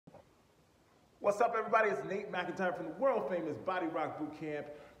What's up, everybody? It's Nate McIntyre from the world famous Body Rock Bootcamp,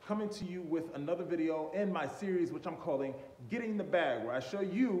 coming to you with another video in my series, which I'm calling Getting the Bag, where I show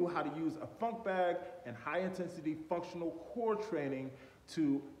you how to use a funk bag and high intensity functional core training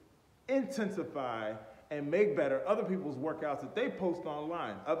to intensify and make better other people's workouts that they post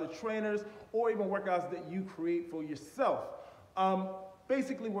online, other trainers, or even workouts that you create for yourself.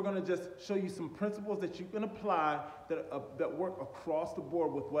 Basically, we're going to just show you some principles that you can apply that work across the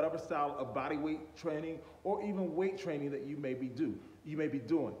board with whatever style of body weight training or even weight training that you may be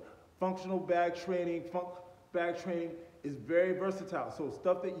doing. Functional bag training, funk bag training is very versatile. So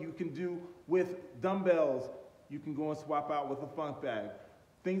stuff that you can do with dumbbells, you can go and swap out with a funk bag.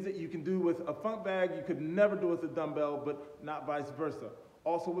 Things that you can do with a funk bag, you could never do with a dumbbell, but not vice versa.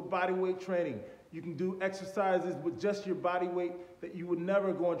 Also with body weight training, you can do exercises with just your body weight that you would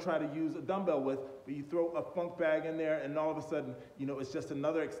never go and try to use a dumbbell with, but you throw a funk bag in there and all of a sudden, it's just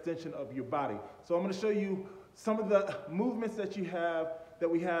another extension of your body. So I'm gonna show you some of the movements that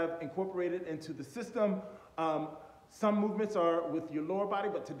we have incorporated into the system. Some movements are with your lower body,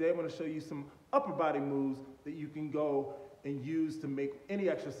 but today I'm gonna show you some upper body moves that you can go and use to make any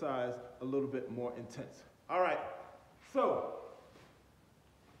exercise a little bit more intense. All right, so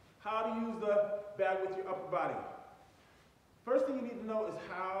how to use the bag with your upper body. First thing you need to know is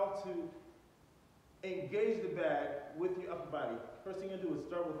how to engage the bag with your upper body. First thing you're gonna do is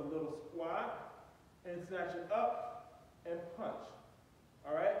start with a little squat and snatch it up and punch.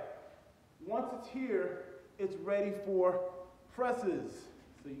 All right? Once it's here, it's ready for presses.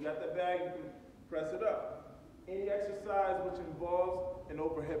 So you got that bag, you can press it up. Any exercise which involves an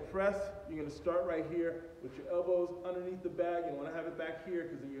overhead press, you're going to start right here with your elbows underneath the bag. You don't want to have it back here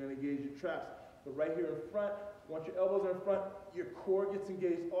because then you're going to engage your traps. But right here in front, once your elbows are in front, your core gets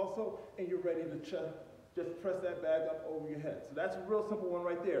engaged also, and you're ready to just press that bag up over your head. So that's a real simple one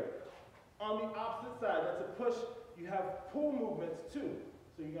right there. On the opposite side, that's a push. You have pull movements too.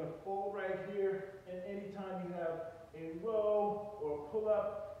 So you're going to pull right here, and anytime you have a row or a pull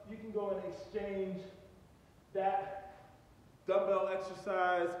up, you can go and exchange that dumbbell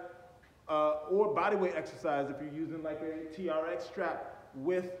exercise or bodyweight exercise if you're using like a TRX strap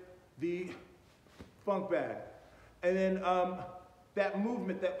with the funk bag. And then that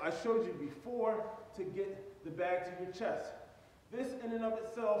movement that I showed you before to get the bag to your chest. This in and of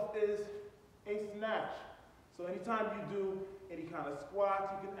itself is a snatch. So anytime you do any kind of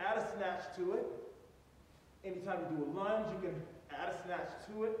squats, you can add a snatch to it. Anytime you do a lunge, you can add a snatch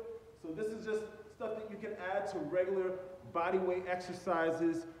to it. So this is just stuff that you can add to regular body weight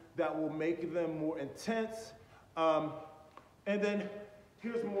exercises that will make them more intense. And then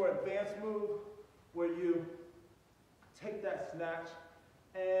here's a more advanced move where you take that snatch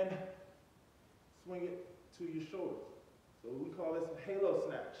and swing it to your shoulders. So we call this a halo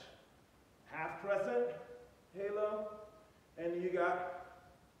snatch. Half crescent, halo, and then you got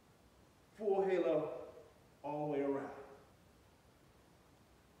full halo all the way around.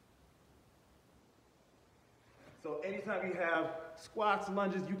 So anytime you have squats,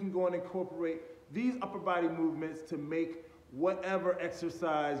 lunges, you can go and incorporate these upper body movements to make whatever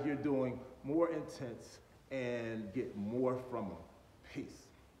exercise you're doing more intense and get more from them. Peace.